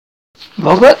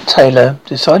Robert Taylor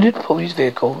decided to pull his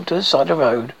vehicle to the side of the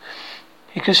road.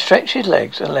 He could stretch his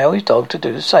legs and allow his dog to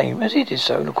do the same. As he did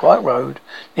so, on a quiet road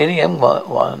near the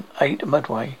M18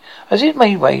 motorway, as it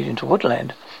made way into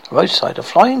woodland, roadside, a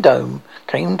flying dome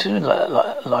came to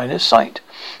the line of sight.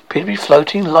 It appeared to be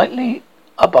floating lightly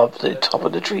above the top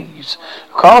of the trees.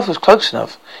 The craft was close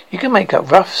enough. You could make out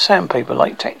rough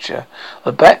sandpaper-like texture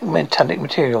of black metallic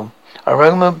material.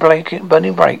 Aroma of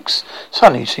burning brakes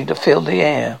suddenly seemed to fill the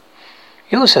air.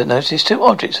 He also noticed two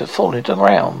objects had fallen to the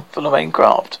ground from the main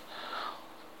craft.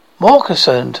 More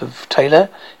concerned of Taylor,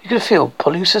 he could feel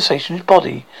pulling sensation in his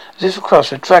body, as if the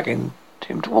craft was dragging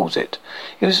him towards it.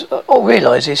 He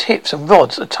realized his hips and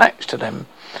rods attached to them.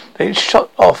 They had shot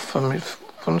off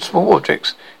from small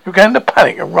objects. He began to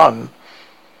panic and run,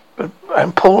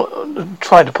 and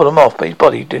tried to pull them off, but his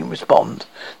body didn't respond.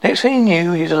 Next thing he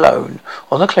knew, he was alone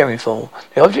on the clearing floor.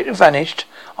 The object had vanished.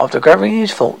 After gathering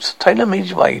his thoughts, Taylor made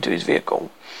his way to his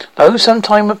vehicle. Though some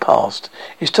time had passed,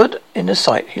 he stood in the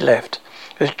sight he left.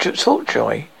 His thought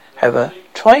joy, however,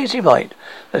 try as he might,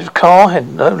 the car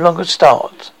had no longer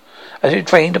started, as it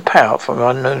drained the power from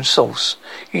an unknown source.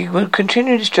 He would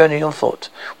continue his journey on foot.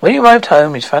 When he arrived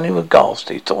home, his family were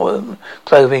ghastly, torn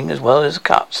clothing as well as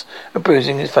cuts and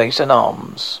bruising his face and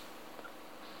arms.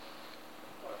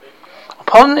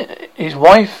 Upon his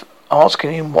wife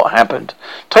asking him what happened,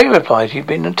 Taylor replied he'd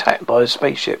been attacked by a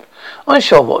spaceship.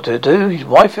 Unsure what to do, his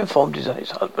wife informed his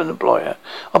husband employer,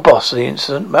 a boss of the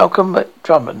incident, Malcolm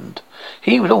Drummond.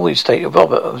 He would always state that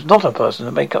Robert was not a person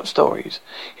to make up stories.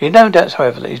 He had no doubts,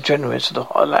 however, that he was generous to the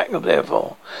lack of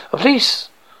therefore. The police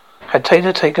had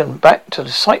Taylor taken back to the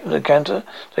site of the encounter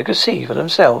so they could see for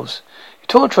themselves. His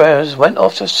torturers went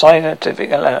off to scientific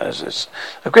analysis.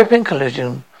 A gripping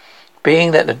collision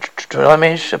being that the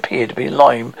damage appeared to be a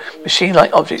lime,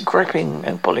 machine-like object gripping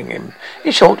and pulling him.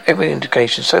 In short, every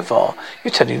indication so far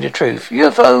is telling the truth.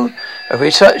 UFO, a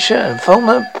researcher and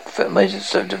former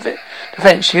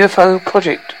Defense UFO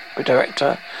Project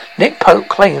Director Nick Pope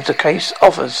claims the case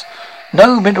offers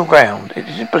no middle ground. It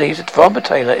is believed that Robert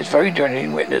Taylor is a very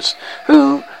genuine witness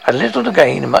who had little to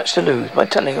gain and much to lose by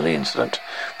telling of the incident.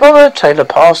 Robert Taylor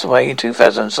passed away in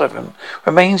 2007.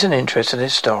 Remains an interest in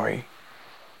his story.